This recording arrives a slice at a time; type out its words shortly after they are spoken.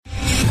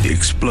The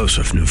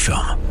explosive new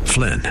film,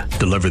 Flynn,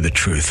 deliver the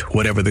truth,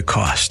 whatever the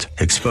cost,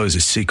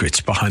 exposes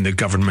secrets behind the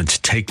government's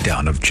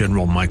takedown of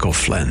General Michael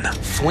Flynn.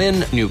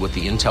 Flynn knew what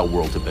the intel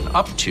world had been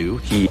up to.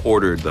 He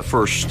ordered the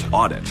first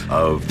audit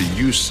of the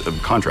use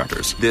of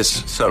contractors.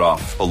 This set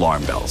off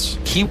alarm bells.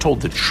 He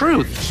told the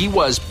truth. He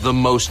was the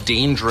most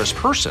dangerous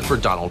person for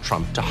Donald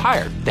Trump to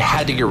hire. They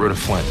had to get rid of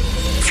Flynn.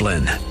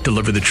 Flynn,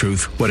 deliver the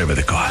truth, whatever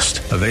the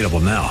cost. Available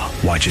now.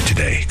 Watch it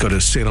today. Go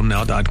to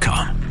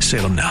salemnow.com.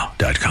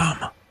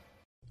 salemnow.com.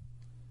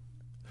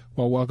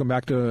 Well, welcome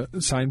back to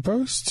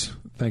Signposts.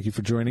 Thank you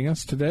for joining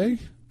us today.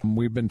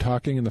 We've been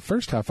talking in the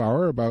first half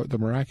hour about the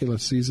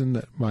miraculous season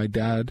that my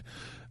dad,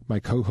 my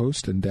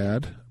co-host and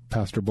dad,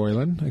 Pastor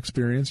Boylan,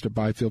 experienced at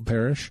Byfield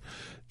Parish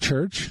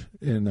Church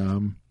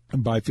in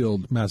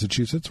Byfield,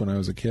 Massachusetts when I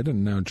was a kid,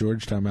 and now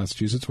Georgetown,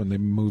 Massachusetts when they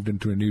moved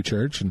into a new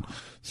church. And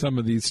some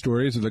of these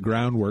stories are the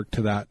groundwork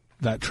to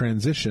that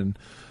transition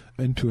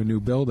into a new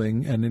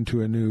building and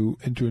into a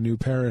new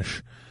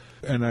parish.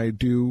 And I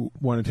do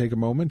want to take a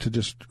moment to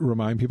just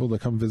remind people to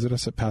come visit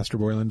us at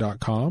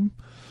pastorboylan.com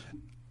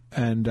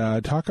and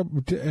talk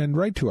and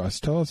write to us.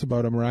 Tell us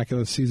about a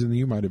miraculous season that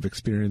you might have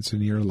experienced in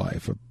your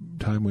life, a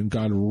time when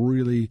God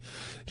really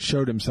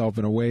showed himself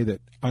in a way that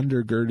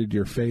undergirded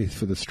your faith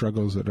for the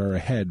struggles that are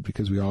ahead,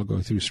 because we all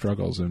go through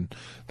struggles, and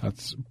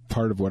that's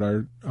part of what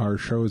our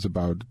show is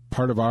about.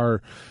 Part of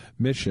our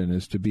mission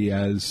is to be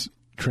as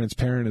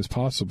transparent as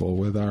possible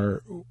with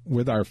our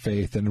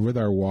faith and with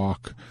our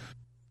walk,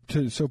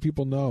 so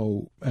people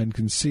know and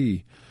can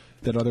see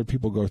that other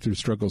people go through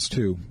struggles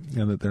too,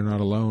 and that they're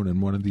not alone.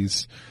 And one of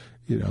these,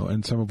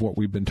 and some of what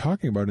we've been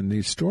talking about in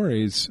these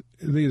stories,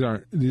 these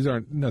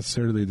aren't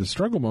necessarily the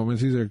struggle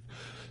moments. These are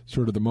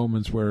sort of the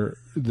moments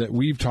that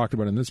we've talked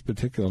about in this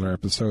particular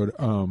episode,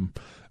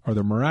 are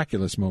the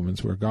miraculous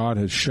moments where God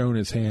has shown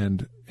his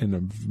hand in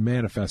a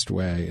manifest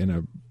way, in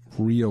a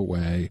real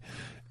way.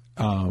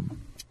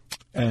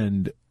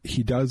 And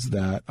he does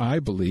that, I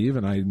believe,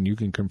 and you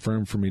can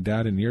confirm for me,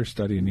 Dad, in your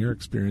study and your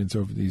experience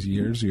over these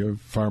years, you have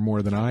far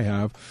more than I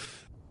have,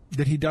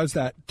 that he does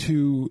that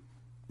to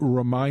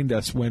remind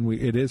us when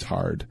it is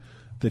hard,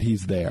 that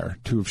he's there,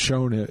 to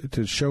show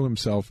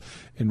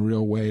himself in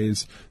real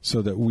ways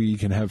so that we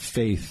can have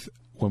faith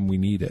when we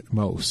need it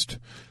most.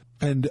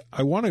 And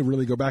I want to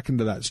really go back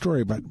into that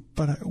story, but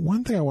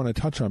one thing I want to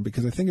touch on,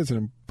 because I think it's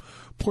an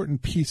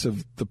important piece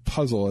of the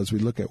puzzle as we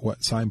look at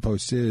what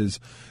Signposts is,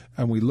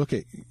 and we look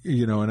at,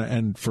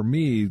 and for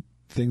me,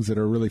 things that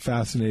are really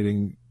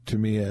fascinating to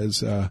me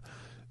as a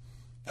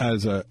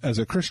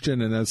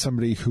Christian and as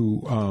somebody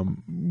who,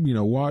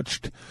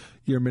 watched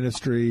your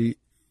ministry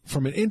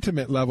from an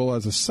intimate level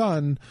as a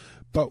son,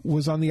 but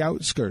was on the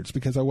outskirts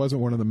because I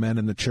wasn't one of the men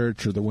in the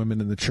church or the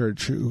women in the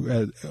church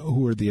who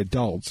were the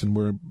adults and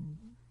were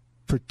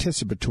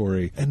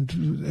participatory.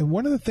 And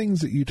one of the things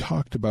that you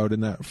talked about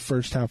in that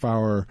first half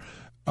hour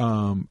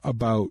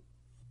about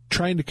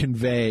trying to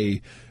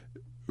convey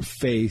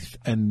faith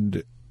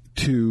and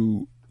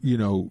to I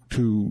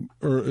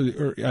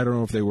don't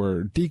know if they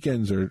were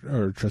deacons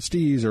or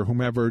trustees or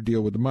whomever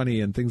deal with the money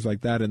and things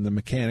like that and the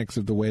mechanics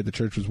of the way the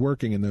church was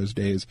working in those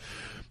days.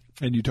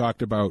 And you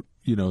talked about,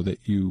 that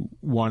you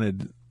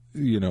wanted,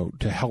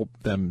 to help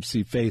them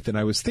see faith. And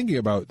I was thinking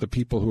about the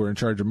people who are in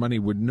charge of money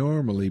would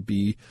normally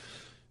be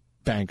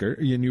banker,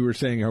 and you were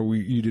saying how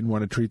you didn't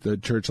want to treat the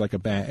church like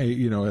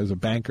as a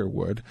banker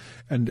would.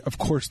 And of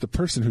course, the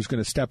person who's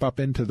going to step up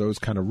into those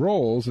kind of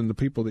roles and the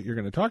people that you're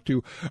going to talk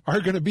to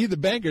are going to be the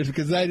bankers,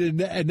 because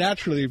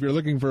naturally, if you're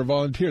looking for a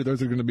volunteer,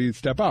 those are going to be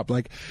step up.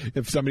 Like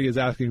if somebody is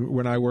asking,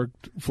 when I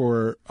worked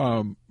for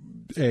a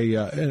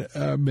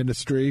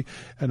ministry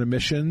and a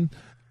mission,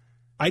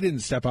 I didn't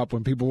step up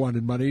when people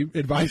wanted money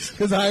advice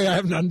because I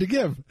have none to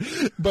give.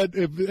 But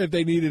if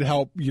they needed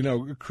help,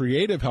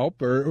 creative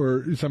help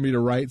or somebody to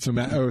write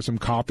some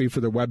copy for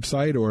the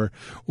website or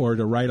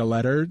to write a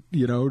letter,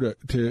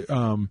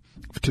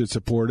 to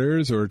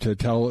supporters, or to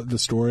tell the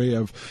story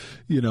of,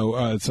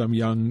 some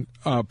young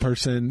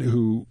person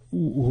who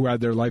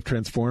had their life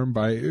transformed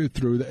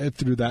through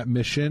that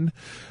mission.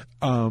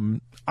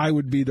 I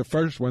would be the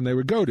first one they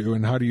would go to,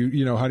 and how do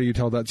you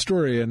tell that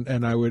story?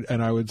 And I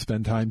would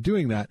spend time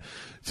doing that.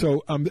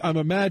 So I'm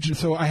imagining.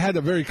 So I had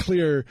a very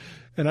clear,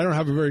 and I don't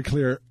have a very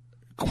clear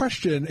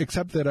question,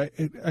 except that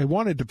I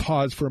wanted to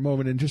pause for a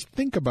moment and just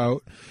think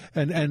about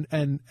and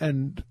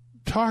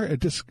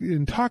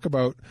talk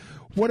about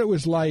what it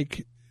was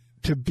like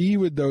to be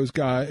with those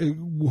guys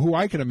who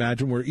I can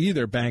imagine were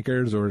either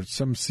bankers or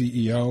some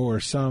CEO or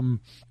some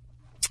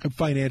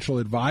financial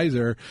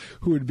advisor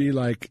who would be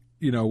like,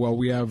 well,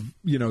 we have,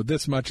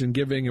 this much in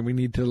giving and we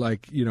need to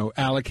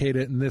allocate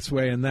it in this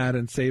way and that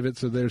and save it.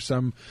 So there's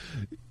some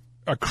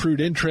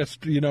accrued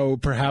interest,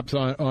 perhaps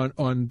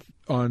on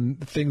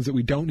things that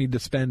we don't need to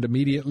spend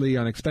immediately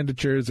on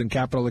expenditures and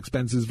capital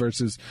expenses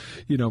versus,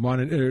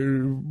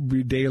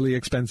 daily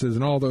expenses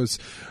and all those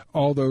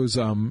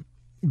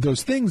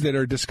things that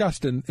are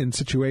discussed in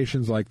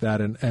situations like that.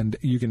 And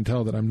you can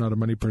tell that I'm not a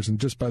money person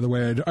just by the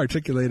way I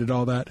articulated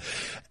all that.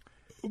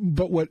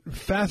 what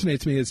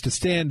fascinates me is to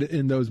stand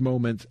in those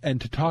moments and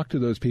to talk to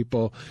those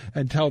people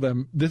and tell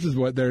them this is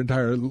what their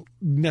entire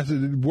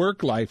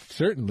work life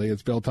certainly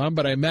is built on.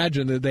 But I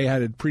imagine that they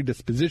had a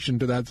predisposition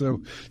to that.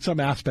 So some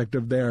aspect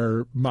of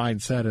their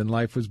mindset and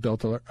life was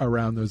built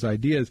around those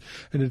ideas.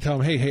 And to tell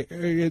them,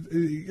 hey,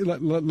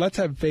 let's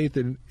have faith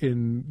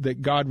in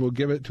that God will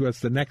give it to us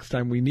the next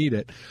time we need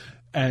it.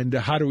 And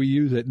how do we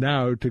use it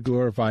now to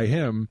glorify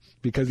Him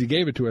because He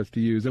gave it to us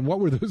to use? And what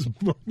were those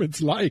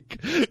moments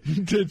like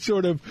to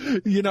sort of,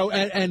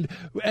 and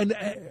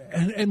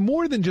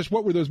more than just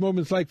what were those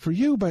moments like for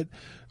you, but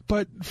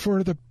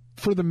for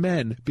the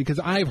men, because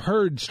I've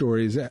heard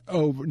stories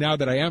now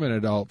that I am an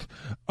adult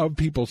of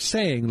people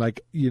saying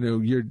like,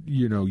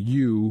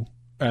 you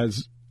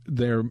as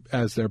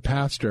their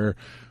pastor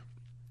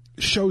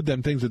showed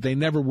them things that they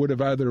never would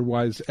have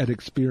otherwise had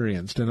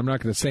experienced. And I'm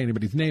not going to say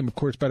anybody's name, of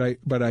course, but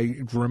I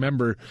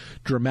remember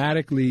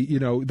dramatically,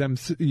 them,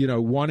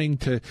 wanting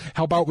to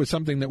help out with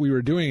something that we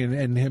were doing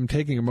and him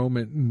taking a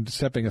moment and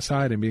stepping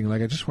aside and being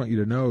like, I just want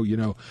you to know,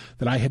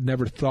 that I had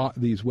never thought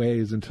these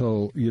ways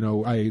until,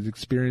 I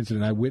experienced it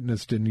and I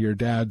witnessed in your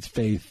dad's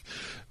faith,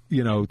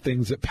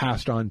 things that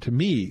passed on to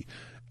me.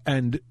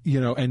 And,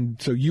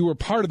 and so you were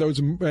part of those,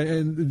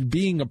 and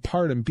being a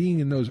part and being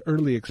in those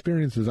early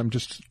experiences,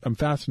 I'm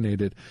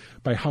fascinated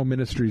by how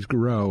ministries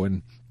grow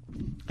and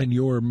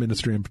your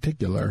ministry in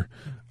particular.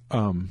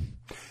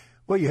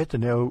 Well, you hit the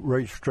nail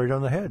right straight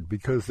on the head,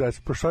 because that's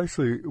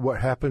precisely what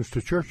happens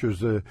to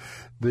churches.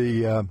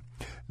 The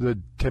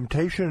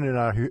temptation in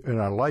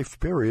our life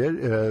period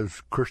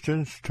as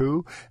Christians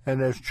too,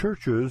 and as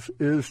churches,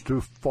 is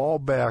to fall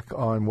back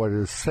on what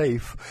is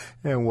safe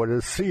and what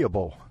is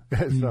seeable.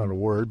 It's not a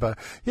word, but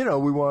we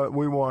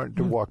want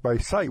to walk by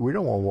sight. We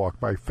don't want to walk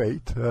by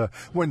faith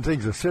when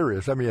things are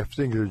serious. I mean, if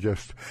things are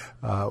just,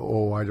 I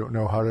don't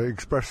know how to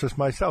express this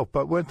myself,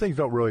 but when things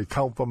don't really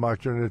count for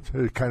much and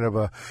it's kind of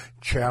a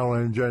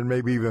challenge and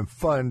maybe even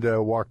fun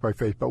to walk by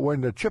faith. But when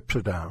the chips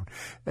are down,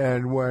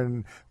 and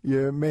when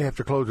you may have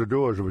to close the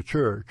doors of a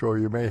church, or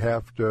you may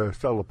have to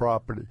sell a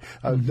property,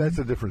 that's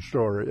a different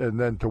story. And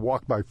then to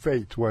walk by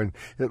faith when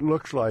it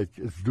looks like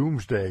it's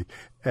doomsday,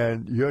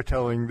 and you're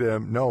telling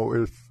them,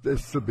 no,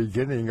 it's the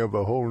beginning of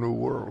a whole new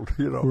world,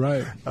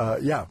 Right.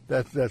 Yeah,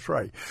 that's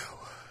right.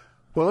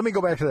 Well, let me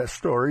go back to that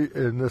story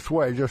in this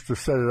way, just to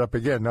set it up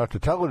again, not to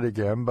tell it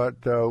again. But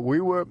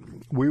we were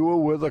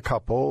with a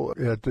couple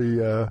at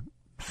the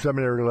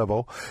seminary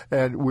level,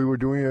 and we were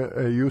doing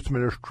a youth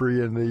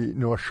ministry in the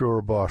North Shore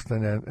of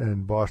Boston,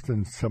 and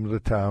Boston, some of the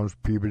towns,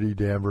 Peabody,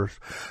 Danvers,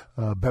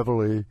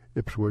 Beverly,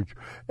 Ipswich,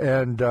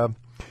 and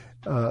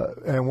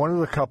one of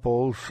the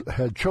couples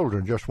had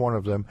children, just one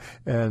of them,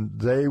 and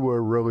they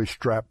were really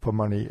strapped for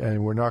money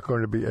and were not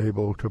going to be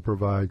able to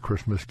provide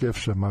Christmas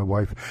gifts. And my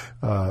wife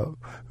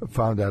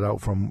found that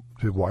out from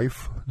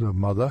the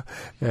mother,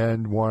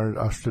 and wanted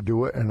us to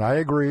do it. And I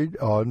agreed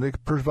on the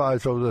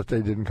proviso that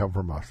they didn't come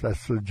from us.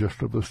 That's the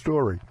gist of the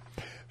story.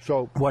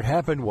 So what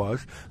happened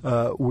was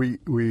we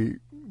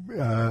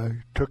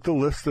took the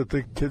list that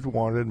the kids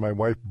wanted. My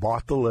wife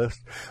bought the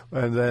list,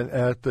 and then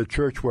at the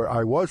church where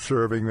I was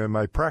serving in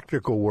my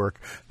practical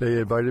work, they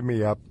invited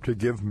me up to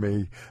give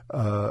me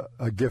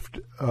a gift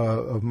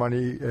of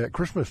money at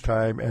Christmas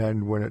time,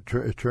 and when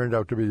it turned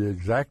out to be the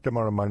exact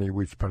amount of money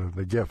we spent on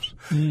the gifts.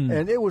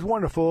 And it was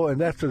wonderful, and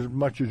that's as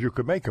much as you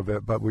could make of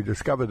it, but we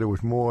discovered there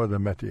was more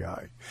than met the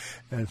eye.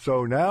 And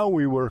so now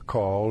we were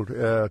called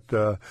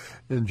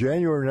in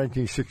January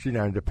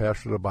 1969 to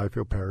pastor the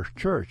Byfield Parish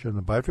Church, and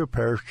the Byfield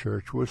Parish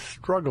Church was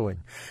struggling.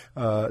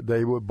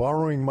 They were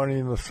borrowing money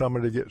in the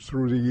summer to get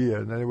through the year,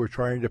 and then they were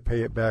trying to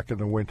pay it back in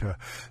the winter.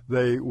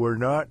 They were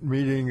not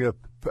meeting the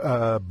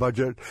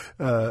budget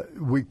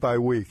week by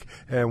week,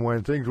 and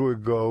when things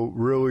would go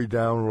really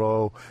down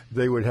low,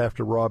 they would have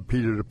to rob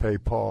Peter to pay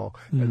Paul.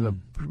 And the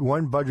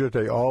one budget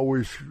they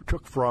always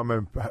took from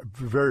and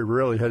very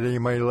rarely had any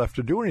money left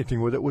to do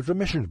anything with it was the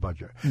missions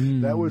budget.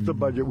 That was the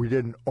budget we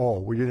didn't owe.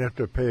 We didn't have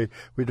to pay.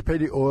 We had to pay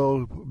the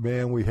oil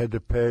man. We had to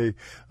pay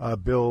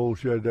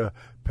bills. You had to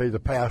pay the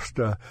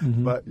pastor,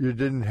 but you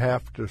didn't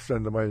have to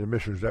send the money to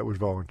missions. That was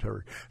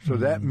voluntary. So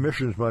that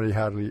missions money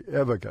hardly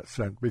ever got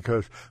sent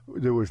because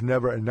there was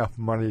never enough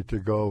money to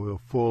go the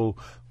full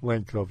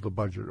length of the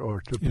budget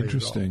or to pay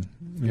Interesting.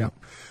 It all. Yeah.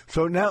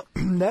 So now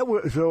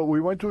so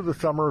we went through the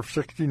summer of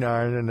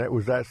 '69, and it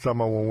was that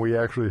summer when we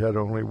actually had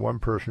only one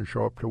person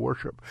show up to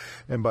worship.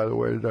 And by the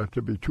way, not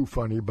to be too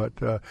funny, but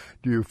do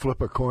you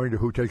flip a coin to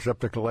who takes up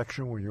the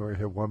collection when you only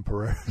have one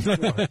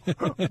parishioner,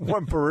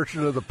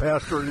 the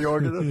pastor, and the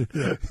organist?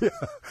 Yeah.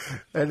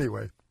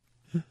 Anyway.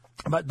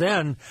 But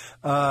then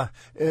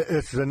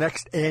it's the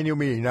next annual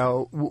meeting.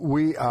 Now,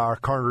 we are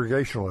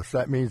Congregationalists.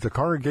 That means the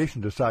congregation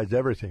decides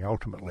everything,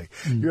 ultimately.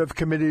 You have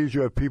committees,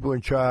 you have people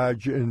in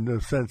charge in the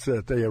sense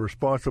that they are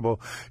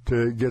responsible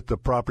to get the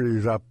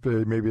properties up,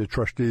 maybe the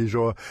trustees,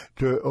 or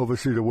to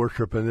oversee the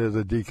worship, and they're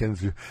the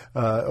deacons,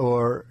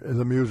 or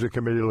the music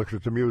committee looks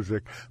at the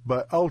music.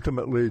 But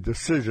ultimately,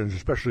 decisions,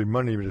 especially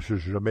money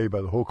decisions, are made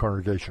by the whole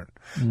congregation.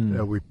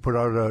 We put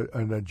out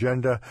an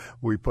agenda,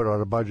 we put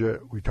out a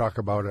budget, we talk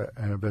about it,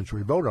 and eventually so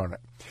we vote on it.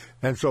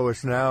 And so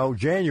it's now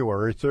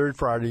January, third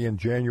Friday in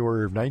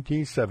January of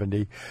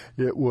 1970.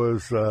 It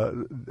was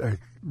a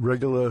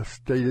regular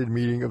stated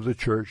meeting of the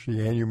church,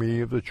 the annual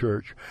meeting of the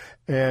church,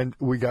 and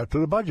we got to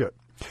the budget.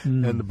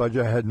 And the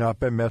budget had not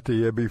been met the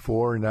year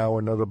before, and now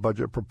another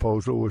budget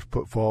proposal was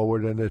put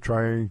forward, and they're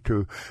trying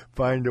to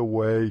find a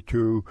way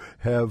to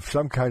have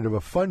some kind of a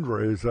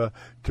fundraiser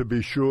to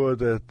be sure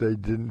that they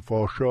didn't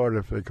fall short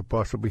if they could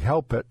possibly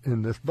help it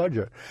in this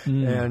budget.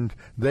 And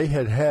they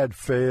had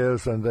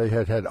fairs, and they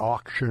had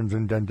auctions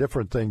and done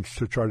different things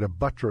to try to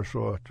buttress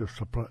or to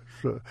supply,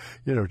 to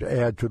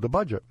add to the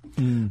budget.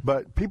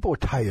 But people were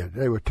tired.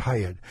 They were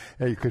tired,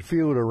 and you could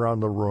feel it around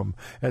the room.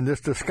 And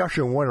this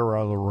discussion went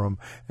around the room,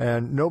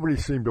 and nobody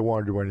seemed to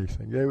want to do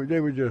anything.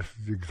 They were just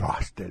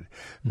exhausted.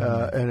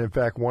 And in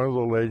fact, one of the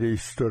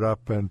ladies stood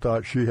up and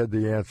thought she had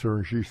the answer,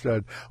 and she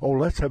said, "Oh,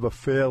 let's have a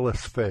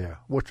fairless fair."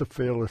 What's a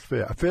fairless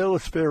fair? A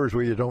fairless fair is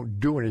where you don't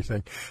do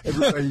anything.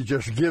 Everybody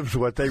just gives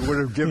what they would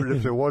have given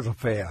if there was a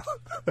fair.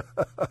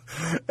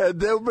 And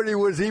nobody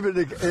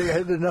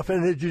had enough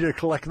energy to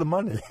collect the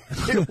money.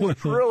 It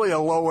was really a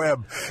low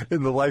ebb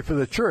in the life of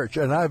the church.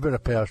 And I've been a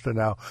pastor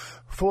now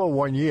for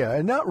 1 year,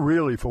 and not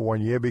really for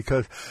 1 year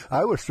because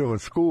I was still in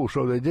school,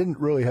 so they didn't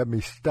really have me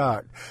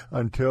start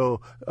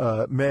until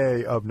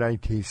May of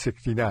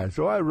 1969.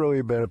 So I've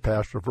really been a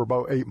pastor for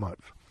about 8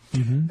 months.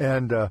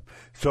 And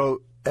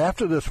so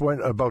after this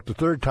went about the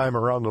third time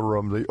around the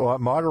room, the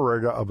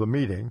moderator of the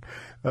meeting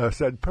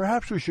said,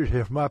 "Perhaps we should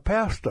hear from our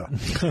pastor."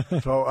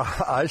 So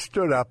I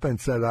stood up and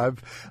said,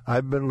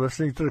 I've been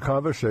listening to the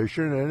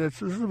conversation, and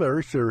this is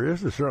very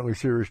serious. It's certainly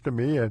serious to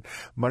me, and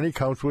money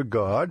counts with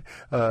God.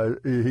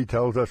 He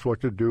tells us what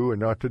to do and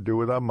not to do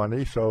with our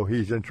money, so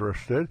he's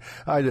interested.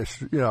 I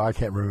just, I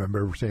can't remember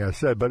everything I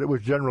said, but it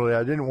was generally,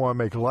 I didn't want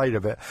to make light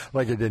of it,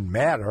 like it didn't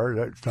matter.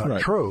 That's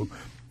not true.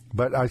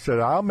 But I said,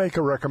 I'll make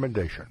a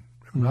recommendation.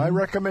 My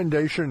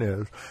recommendation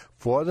is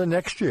for the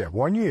next year,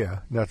 1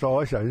 year, that's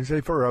all I said. I didn't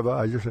say forever.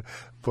 I just said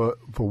for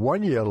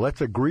 1 year, let's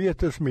agree at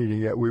this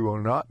meeting that we will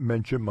not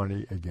mention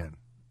money again.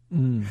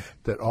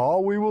 That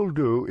all we will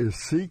do is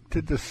seek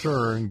to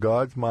discern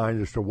God's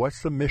mind as to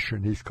what's the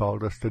mission he's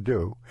called us to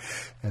do.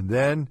 And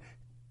then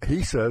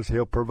he says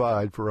he'll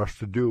provide for us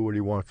to do what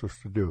he wants us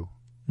to do.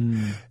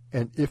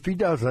 And if he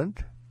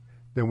doesn't,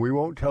 then we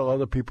won't tell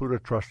other people to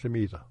trust him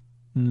either.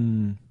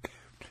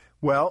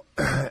 Well,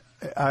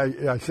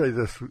 I say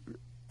this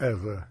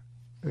as an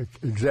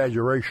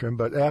exaggeration,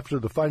 but after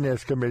the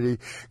Finance Committee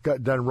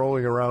got done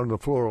rolling around the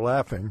floor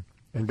laughing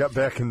and got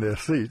back in their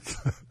seats,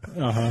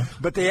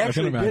 but they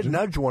actually did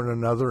nudge one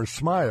another and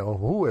smile.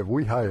 Who have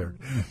we hired?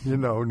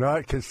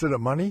 Not consider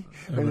money.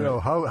 And,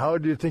 how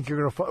do you think you're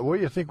going to? What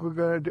do you think we're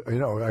going to do?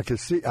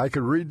 I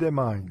could read their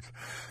minds.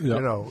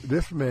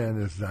 This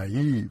man is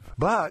naive.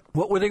 But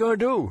what were they going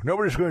to do?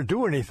 Nobody's going to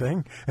do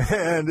anything,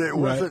 and it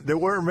wasn't. There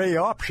weren't many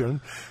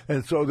options,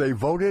 and so they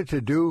voted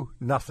to do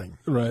nothing.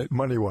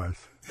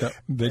 Money-wise. Yep.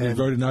 They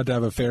voted not to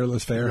have a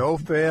fairless fair. No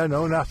fair,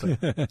 no nothing.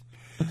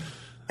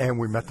 And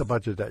we met the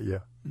budget that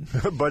year.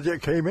 The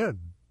budget came in.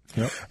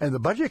 Yep. And the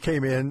budget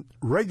came in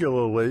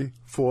regularly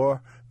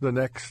for the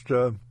next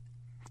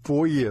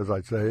 4 years,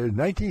 I'd say. In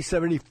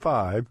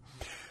 1975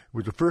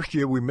 was the first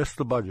year we missed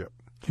the budget.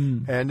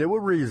 And there were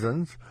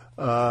reasons,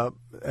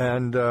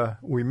 and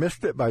we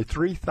missed it by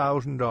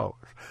 $3,000.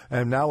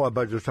 And now our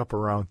budget's up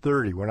around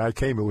 $30,000. When I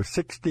came, it was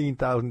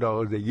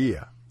 $16,000 a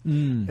year.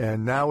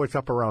 And now it's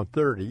up around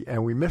 $30,000,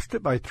 and we missed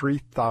it by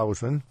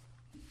 $3,000.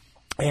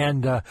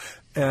 And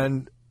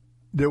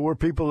there were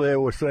people there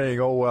who were saying,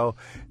 "Oh well,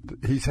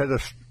 he's had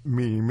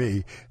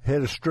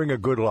had a string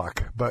of good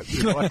luck, but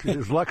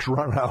his luck's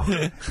run out."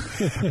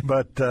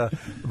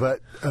 But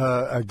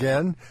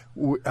again,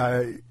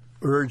 I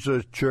urge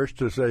the church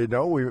to say,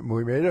 "No, we're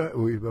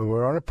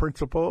on a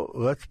principle.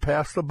 Let's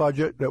pass the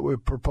budget that we're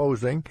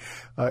proposing,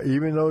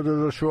 even though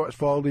there's a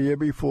shortfall the year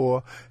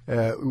before.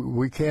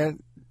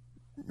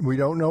 We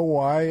don't know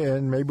why,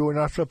 and maybe we're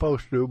not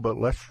supposed to, but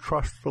let's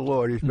trust the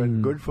Lord. He's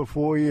been good for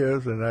 4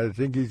 years, and I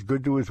think he's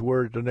good to his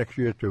word the next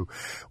year, too."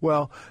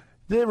 Well,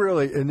 they're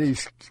really, in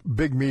these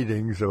big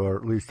meetings, or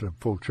at least a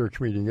full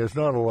church meeting, there's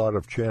not a lot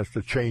of chance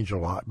to change a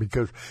lot,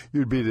 because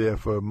you'd be there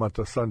for a month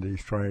of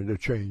Sundays trying to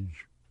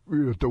change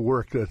the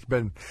work that's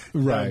been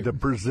done to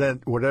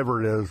present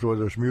whatever it is,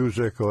 whether it's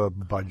music or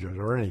budget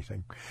or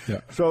anything.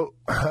 So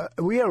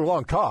we had a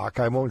long talk,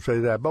 I won't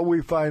say that, but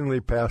we finally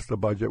passed the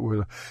budget.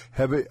 We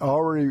have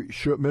already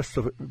missed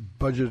the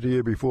budget the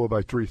year before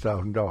by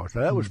 $3,000.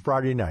 Now, that was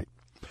Friday night.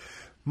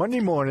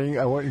 Monday morning,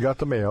 I went and got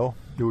the mail.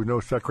 There was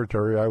no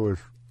secretary. I was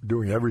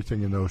doing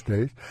everything in those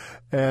days.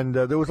 And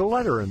there was a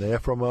letter in there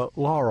from a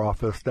law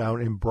office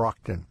down in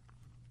Brockton.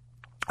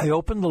 I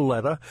opened the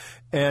letter,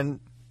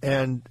 and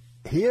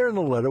here in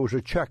the letter was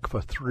a check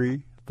for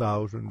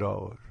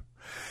 $3,000.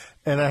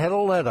 And I had a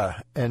letter,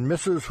 and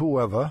Mrs.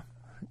 Whoever,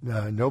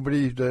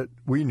 nobody that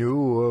we knew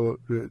or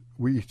that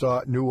we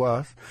thought knew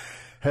us,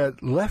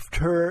 had left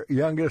her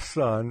youngest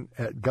son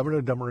at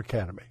Governor Dummer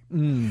Academy.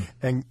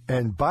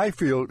 And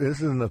Byfield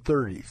is in the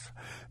 30s,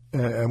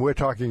 and we're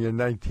talking in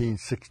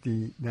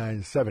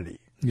 1969-70.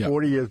 Yep.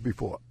 40 years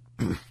before.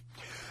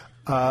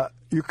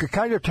 You could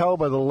kind of tell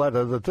by the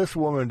letter that this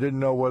woman didn't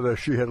know whether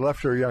she had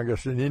left her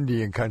youngest in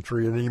Indian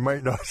country and he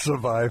might not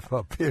survive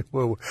up here.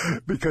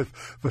 Because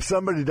for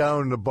somebody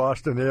down in the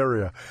Boston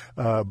area,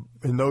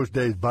 in those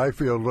days,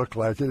 Byfield looked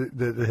like it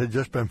had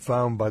just been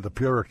found by the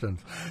Puritans.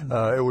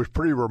 It was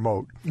pretty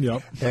remote.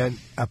 Yep. And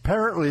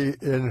apparently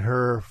in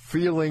her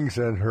feelings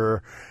and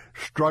her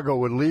struggle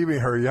with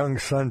leaving her young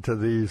son to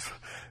these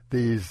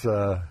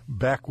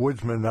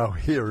backwoodsmen out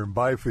here in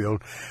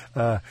Byfield,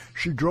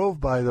 she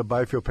drove by the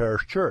Byfield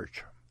Parish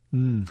Church.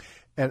 And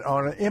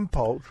on an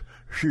impulse,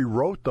 she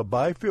wrote the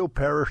Byfield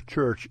Parish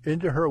Church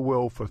into her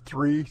will for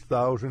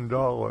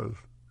 $3,000.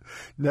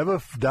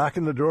 Never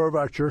darkened the door of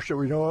our church that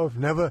we know of,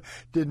 never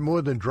did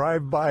more than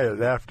drive by it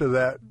after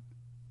that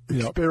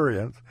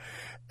experience.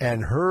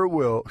 And her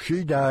will,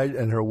 she died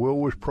and her will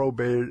was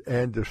probated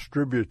and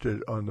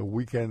distributed on the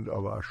weekend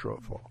of our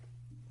shortfall.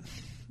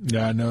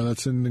 Yeah, no,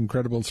 that's an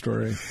incredible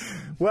story.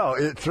 Well,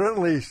 it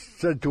certainly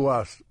said to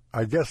us,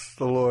 I guess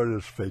the Lord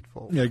is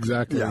faithful. Yeah,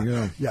 exactly.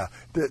 Yeah.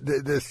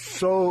 There's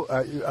so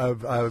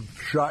I've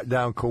shot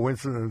down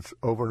coincidence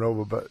over and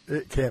over, but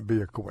it can't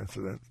be a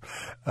coincidence.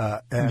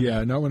 Not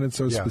when it's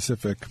so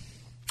specific.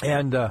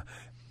 And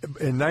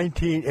in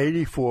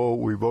 1984,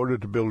 we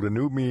voted to build a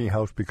new meeting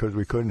house because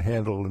we couldn't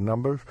handle the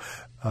numbers.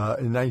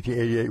 In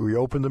 1988, we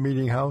opened the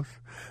meeting house.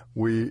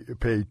 We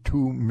paid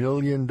 $2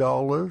 million.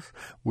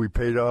 We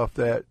paid off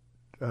that.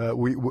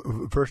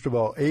 First of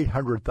all,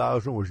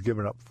 $800,000 was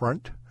given up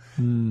front,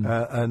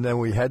 and then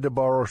we had to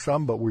borrow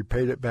some, but we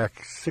paid it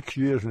back 6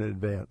 years in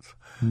advance.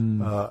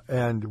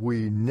 And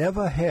we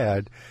never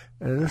had,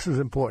 and this is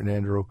important,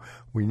 Andrew,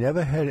 we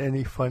never had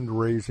any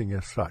fundraising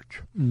as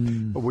such.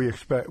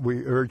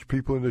 We urge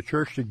people in the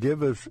church to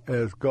give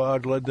as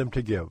God led them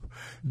to give.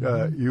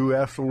 You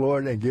ask the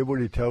Lord and give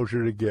what He tells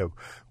you to give.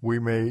 We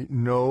had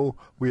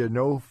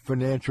no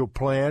financial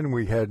plan.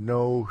 We had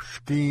no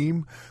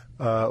scheme.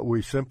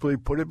 We simply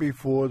put it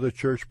before the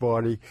church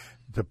body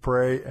to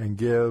pray and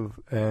give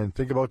and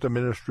think about the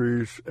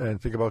ministries and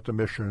think about the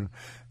mission.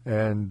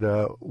 And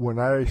when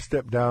I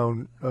stepped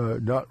down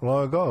not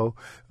long ago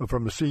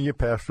from the senior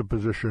pastor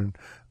position,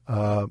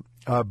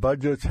 our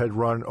budgets had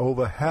run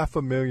over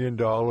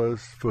 $500,000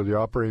 for the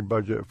operating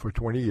budget for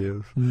 20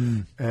 years.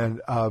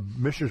 And our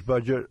missions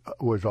budget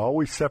was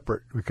always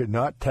separate. We could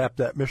not tap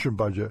that mission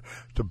budget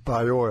to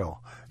buy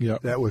oil.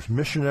 Yep. That was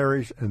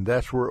missionaries, and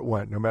that's where it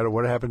went, no matter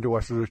what happened to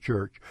us as a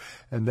church.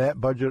 And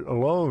that budget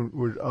alone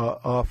would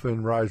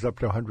often rise up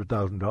to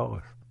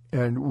 $100,000.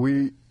 And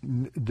we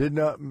did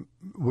not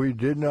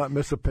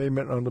miss a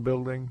payment on the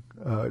building,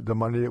 the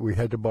money that we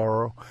had to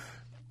borrow.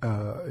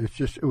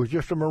 It was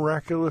just a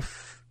miraculous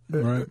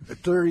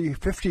 30,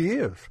 50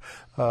 years.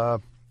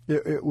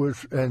 It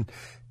was, and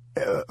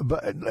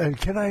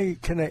can I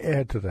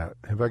add to that?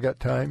 Have I got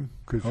time?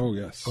 Oh,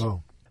 yes.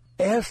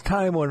 As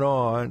time went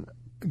on,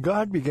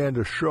 God began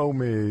to show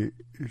me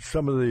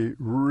some of the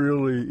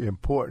really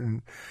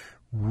important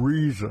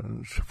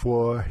reasons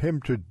for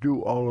Him to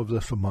do all of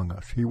this among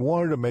us. He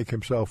wanted to make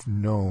Himself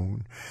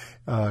known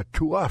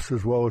to us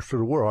as well as to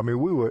the world. I mean,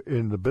 we were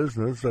in the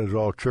business, as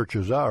all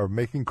churches are, of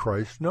making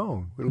Christ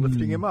known. We're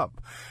lifting Him up.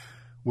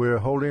 We're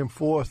holding Him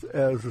forth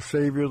as the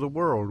Savior of the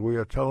world. We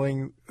are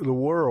telling the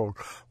world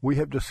we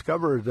have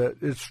discovered that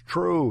it's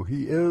true.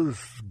 He is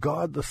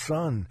God the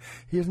Son.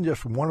 He isn't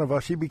just one of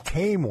us. He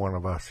became one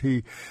of us.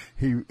 He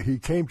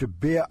came to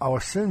bear our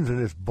sins in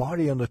His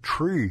body on the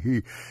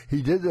tree.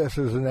 He did this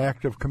as an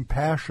act of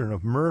compassion,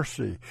 of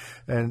mercy,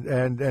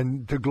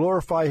 and to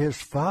glorify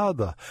His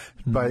Father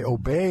by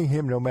obeying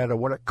Him no matter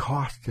what it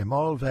cost Him.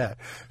 All of that.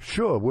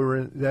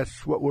 Sure,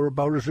 that's what we're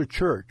about as a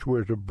church.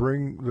 We're to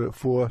bring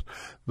forth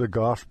the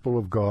gospel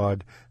of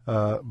God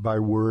by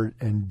word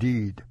and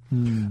deed.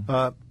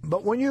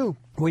 But when you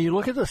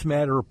look at this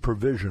matter of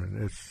provision,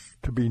 it's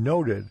to be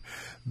noted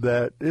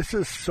that this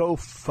is so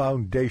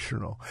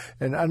foundational.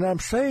 And I'm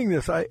saying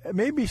this,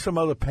 maybe some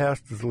other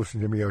pastors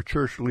listening to me or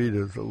church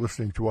leaders are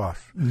listening to us.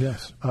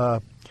 Yes.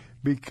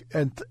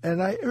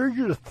 And I urge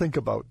you to think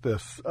about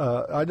this.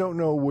 I don't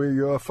know where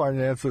your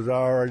finances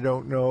are. I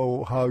don't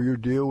know how you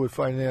deal with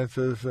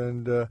finances,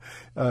 and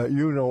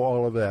you know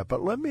all of that.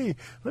 But let me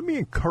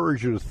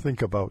encourage you to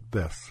think about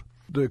this.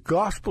 The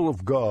gospel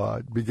of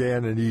God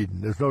began in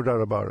Eden. There's no doubt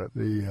about it.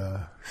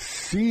 The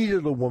seed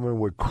of the woman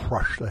would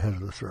crush the head of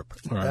the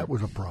serpent. Right. That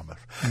was a promise.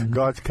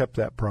 God's kept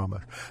that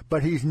promise.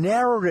 But He's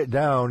narrowed it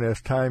down as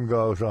time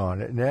goes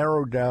on. It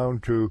narrowed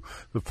down to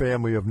the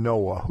family of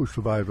Noah, who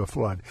survived the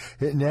flood.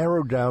 It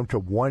narrowed down to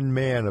one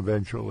man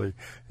eventually.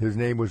 His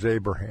name was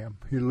Abraham.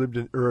 He lived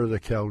in Ur of the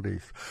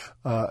Chaldees.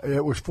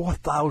 It was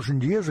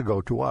 4,000 years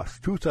ago to us,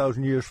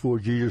 2,000 years before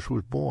Jesus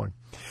was born.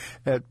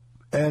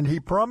 And He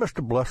promised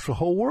to bless the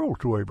whole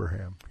world to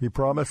Abraham. He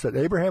promised that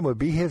Abraham would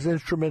be His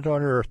instrument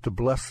on earth to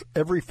bless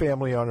every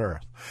family on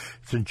earth.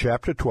 It's in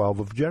chapter 12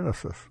 of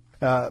Genesis.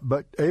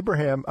 But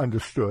Abraham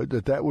understood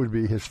that would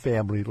be his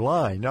family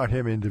line, not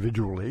him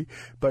individually,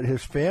 but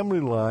his family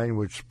line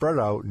would spread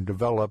out and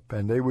develop,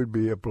 and they would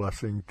be a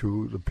blessing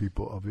to the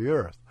people of the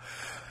earth.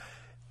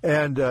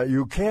 And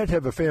you can't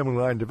have a family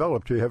line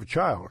develop till you have a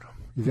child.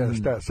 You got to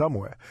start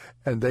somewhere.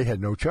 And they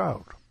had no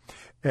child.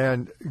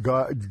 And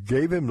God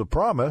gave him the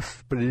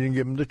promise, but he didn't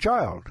give him the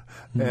child.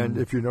 And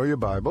if you know your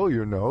Bible,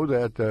 you know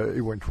that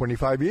it went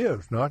 25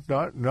 years, not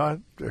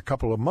a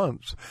couple of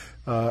months.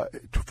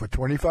 For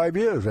 25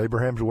 years,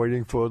 Abraham's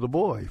waiting for the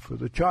boy, for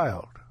the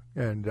child.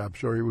 And I'm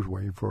sure he was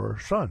waiting for a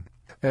son.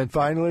 And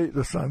finally,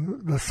 the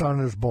son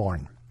is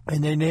born.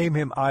 And they name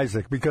him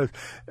Isaac because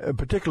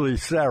particularly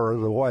Sarah,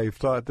 the wife,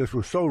 thought this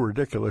was so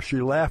ridiculous.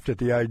 She laughed at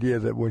the idea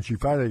that when she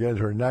finally gets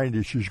her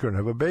 90s, she's going to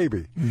have a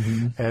baby.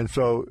 And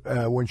so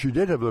when she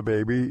did have the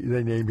baby,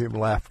 they named him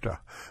Laughter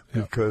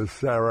because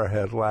Sarah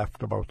had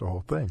laughed about the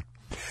whole thing.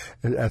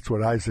 And that's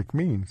what Isaac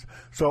means.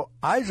 So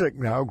Isaac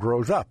now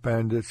grows up,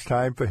 and it's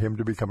time for him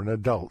to become an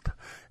adult,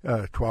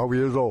 12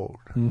 years old.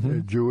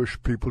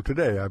 Jewish people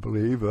today, I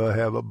believe,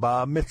 have a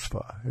bar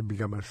mitzvah and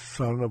become a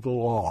son of the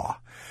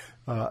law.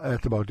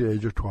 At about the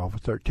age of 12 or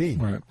 13.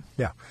 Right.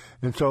 Yeah.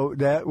 And so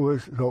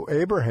so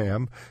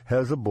Abraham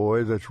has a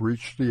boy that's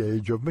reached the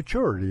age of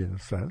maturity in a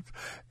sense.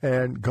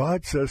 And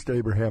God says to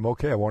Abraham,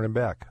 okay, I want him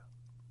back.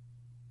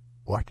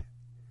 What?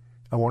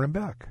 I want him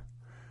back.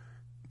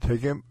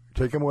 Take him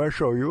where I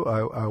show you.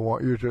 I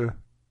want you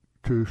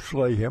to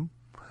slay him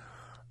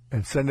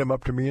and send him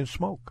up to me in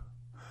smoke.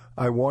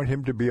 I want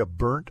him to be a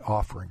burnt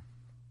offering.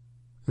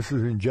 This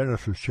is in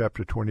Genesis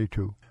chapter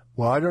 22.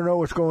 Well, I don't know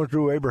what's going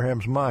through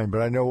Abraham's mind,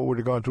 but I know what would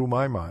have gone through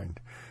my mind.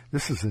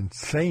 This is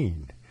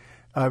insane.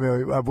 I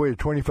mean, I've waited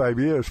 25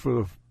 years for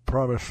the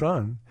promised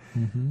son,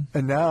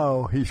 and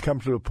now he's come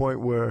to the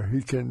point where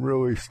he can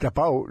really step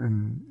out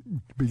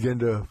and begin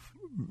to,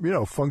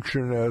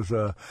 function as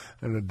an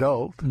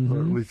adult, or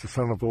at least a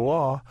son of the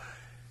law,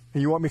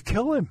 and you want me to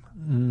kill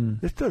him?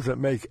 This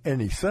doesn't make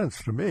any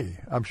sense to me.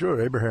 I'm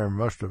sure Abraham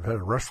must have had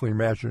a wrestling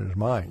match in his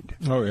mind.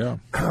 Oh, yeah.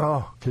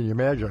 Oh, can you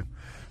imagine?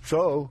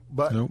 So,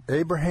 but Nope.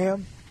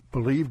 Abraham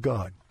believed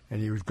God,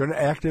 and he was going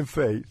to act in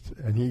faith,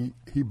 and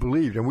he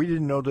believed. And we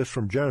didn't know this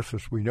from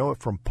Genesis. We know it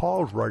from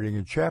Paul's writing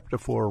in chapter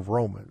 4 of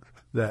Romans,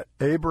 that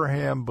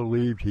Abraham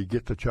believed he'd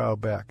get the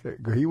child back.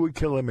 He would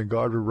kill him, and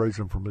God would raise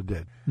him from the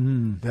dead.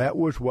 That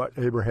was what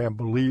Abraham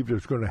believed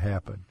was going to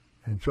happen.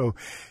 And so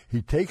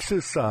he takes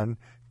his son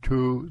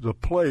to the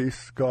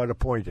place God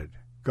appointed.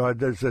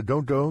 God said,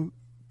 don't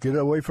get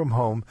away from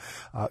home.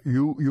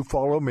 You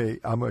follow me.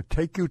 I'm going to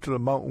take you to the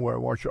mountain where I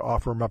want you to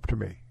offer him up to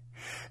me.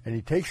 And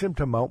he takes him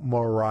to Mount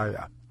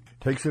Moriah.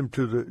 Takes him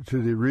to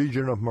the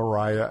region of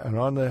Moriah, and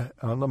on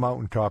the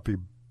mountaintop he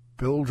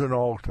builds an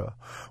altar,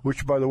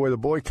 which, by the way, the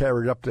boy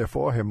carried up there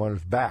for him on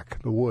his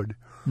back, the wood.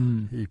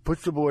 He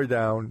puts the boy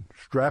down,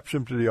 straps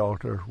him to the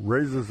altar,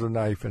 raises the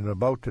knife, and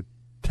about to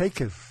take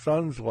his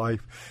son's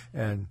life,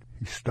 and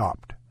he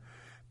stopped.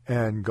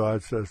 And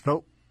God says,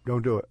 nope,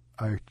 don't do it.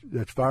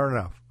 That's far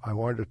enough. I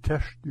wanted to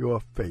test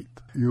your faith.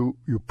 You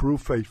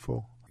prove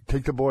faithful.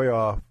 Take the boy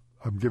off.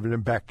 I'm giving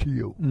him back to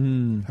you.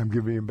 I'm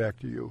giving him back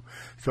to you.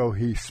 So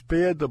he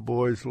spared the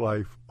boy's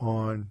life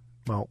on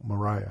Mount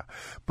Moriah.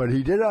 But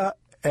he did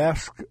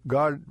ask,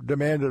 God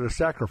demanded a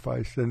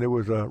sacrifice, and there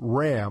was a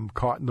ram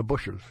caught in the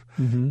bushes.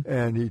 And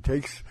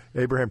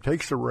Abraham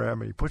takes the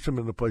ram, and he puts him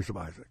in the place of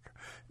Isaac.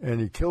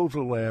 And he kills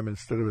the lamb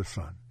instead of his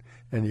son.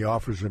 And he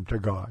offers him to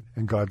God.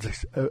 And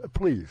God's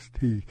pleased.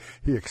 He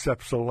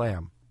accepts the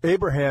lamb.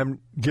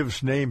 Abraham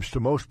gives names to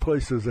most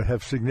places that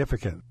have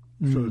significance,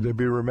 so they'll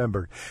be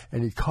remembered.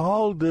 And he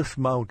called this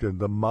mountain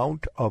the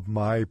Mount of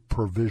My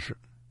Provision,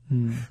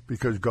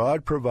 because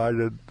God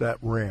provided that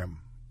ram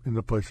in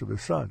the place of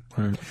his son.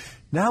 Right.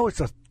 Now it's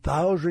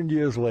 1,000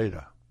 years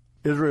later.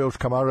 Israel's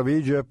come out of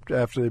Egypt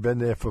after they've been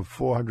there for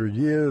 400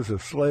 years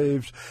as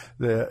slaves.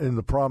 They're in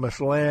the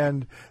Promised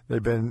Land.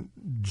 They've been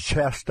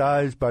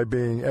chastised by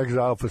being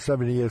exiled for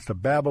 70 years to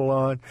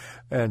Babylon,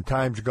 and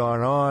time's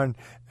gone on,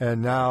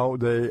 and now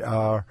they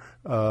are,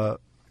 in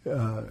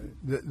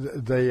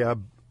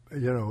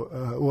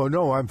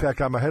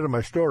fact, I'm ahead of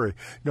my story.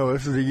 No,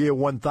 this is the year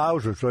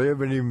 1000, so they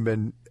haven't even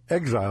been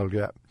exiled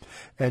yet.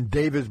 And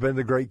David's been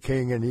the great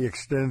king, and he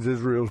extends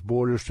Israel's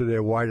borders to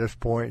their widest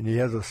point, and he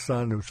has a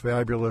son who's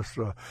fabulous.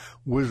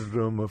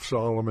 Wisdom of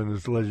Solomon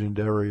is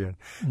legendary,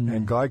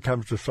 and God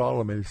comes to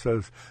Solomon. He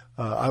says,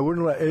 I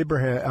wouldn't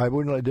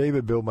let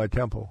David build my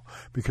temple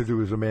because he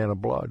was a man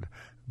of blood,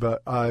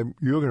 but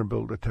you're going to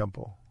build a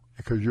temple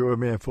because you're a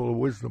man full of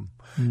wisdom.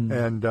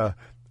 And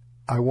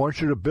I want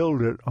you to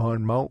build it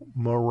on Mount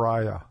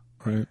Moriah.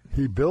 Right.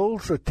 He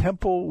builds a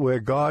temple where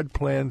God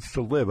plans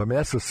to live. I mean,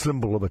 that's a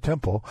symbol of a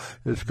temple.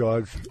 It's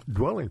God's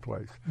dwelling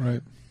place.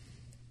 Right.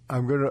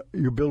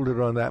 You build it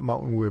on that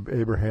mountain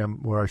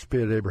where I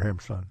spared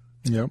Abraham's son.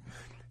 Yep.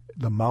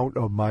 The Mount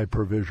of My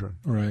Provision.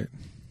 Right.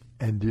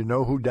 And do you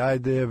know who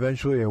died there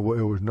eventually? And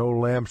there was no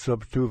lamb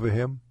substitute for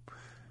him?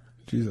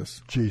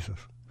 Jesus.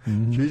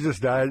 Jesus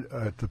died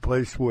at the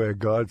place where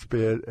God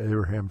spared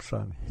Abraham's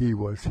son. He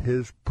was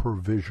his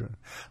provision.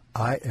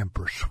 I am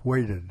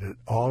persuaded that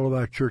all of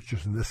our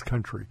churches in this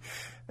country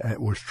And it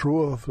was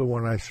true of the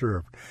one I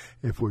served.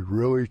 If we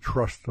really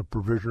trust the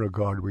provision of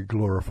God, we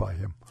glorify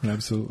him.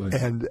 Absolutely.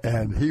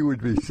 And he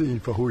would be seen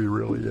for who he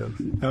really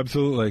is.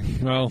 Absolutely.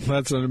 Well,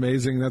 that's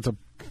a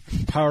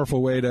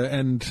powerful way to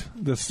end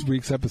this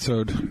week's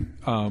episode.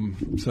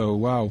 So,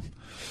 wow,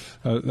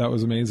 that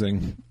was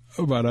amazing.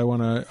 But I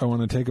want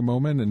to take a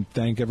moment and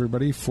thank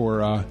everybody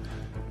for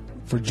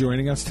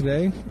joining us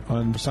today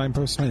on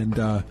Signpost, and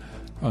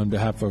on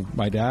behalf of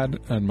my dad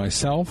and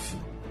myself.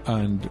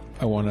 And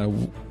I want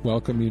to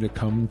welcome you to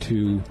come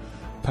to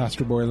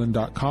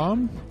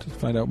PastorBoylan.com to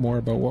find out more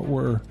about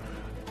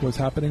what's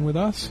happening with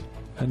us.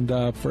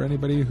 And for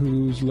anybody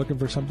who's looking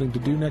for something to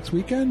do next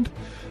weekend,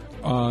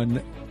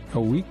 on a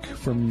week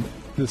from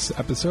this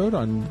episode,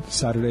 on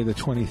Saturday the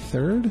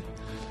 23rd,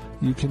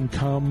 you can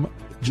come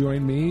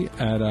join me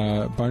at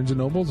Barnes &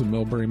 Noble's in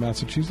Millbury,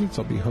 Massachusetts.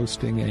 I'll be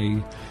hosting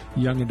a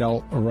young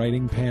adult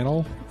writing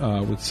panel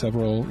with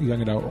several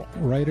young adult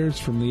writers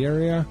from the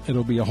area.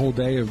 It'll be a whole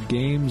day of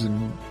games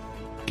and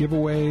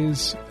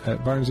giveaways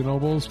at Barnes &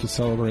 Noble's to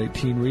celebrate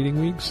Teen Reading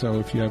Week. So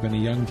if you have any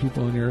young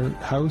people in your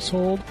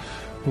household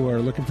who are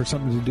looking for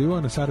something to do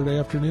on a Saturday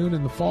afternoon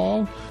in the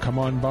fall, come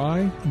on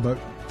by. But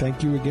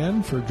thank you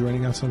again for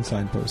joining us on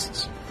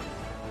Signposts.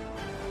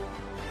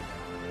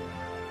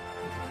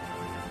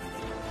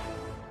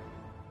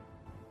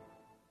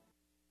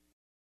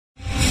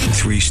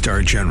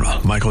 3-star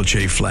General Michael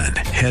J. Flynn,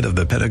 head of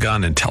the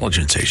Pentagon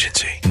Intelligence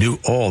Agency, knew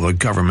all the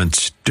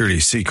government's dirty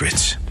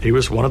secrets. He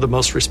was one of the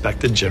most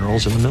respected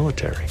generals in the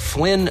military.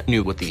 Flynn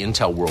knew what the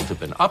intel world had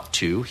been up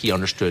to. He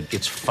understood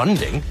its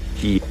funding.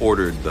 He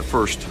ordered the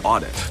first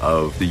audit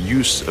of the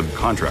use of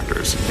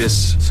contractors.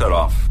 This set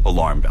off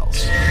alarm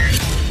bells.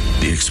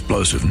 The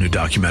explosive new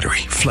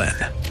documentary, Flynn,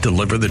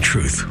 Deliver the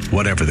Truth,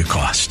 Whatever the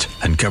Cost,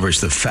 uncovers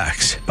the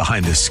facts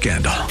behind this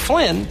scandal.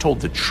 Flynn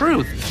told the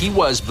truth. He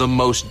was the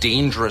most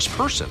dangerous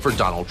person for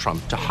Donald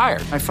Trump to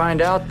hire. I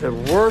find out the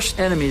worst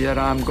enemy that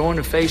I'm going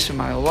to face in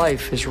my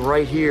life is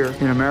right here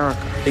in America.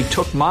 They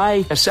took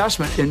my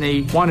assessment and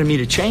they wanted me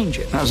to change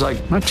it. And I was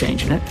like, I'm not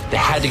changing it. They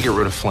had to get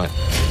rid of Flynn.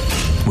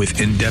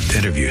 With in-depth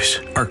interviews,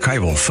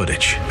 archival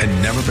footage,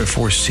 and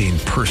never-before-seen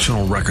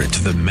personal records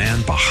of the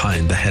man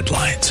behind the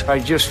headlines. I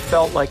just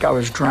felt like I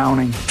was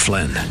drowning.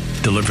 Flynn,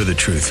 Deliver the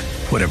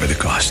Truth, Whatever the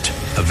Cost.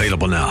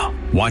 Available now.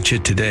 Watch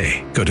it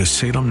today. Go to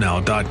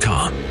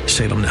salemnow.com.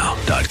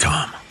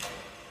 salemnow.com.